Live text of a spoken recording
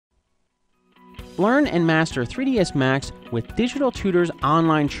Learn and master 3ds Max with Digital Tutors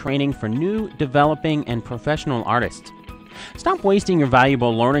online training for new, developing, and professional artists. Stop wasting your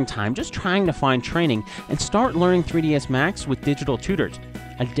valuable learning time just trying to find training and start learning 3ds Max with Digital Tutors,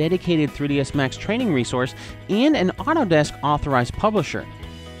 a dedicated 3ds Max training resource and an Autodesk Authorized publisher.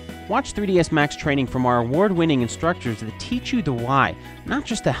 Watch 3ds Max training from our award-winning instructors that teach you the why, not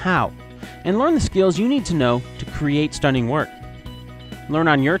just the how, and learn the skills you need to know to create stunning work. Learn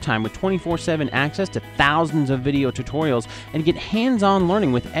on your time with 24/7 access to thousands of video tutorials and get hands-on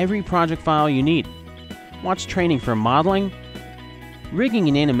learning with every project file you need. Watch training for modeling, rigging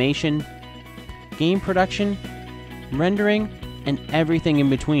and animation, game production, rendering, and everything in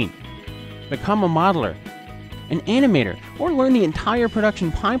between. Become a modeler, an animator, or learn the entire production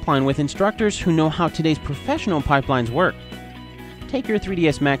pipeline with instructors who know how today's professional pipelines work. Take your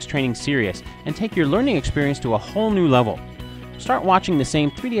 3ds Max training serious and take your learning experience to a whole new level. Start watching the same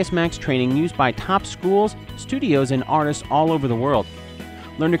 3ds Max training used by top schools, studios, and artists all over the world.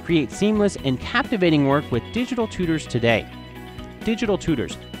 Learn to create seamless and captivating work with Digital Tutors today. Digital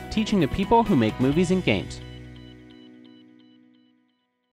Tutors, teaching the people who make movies and games.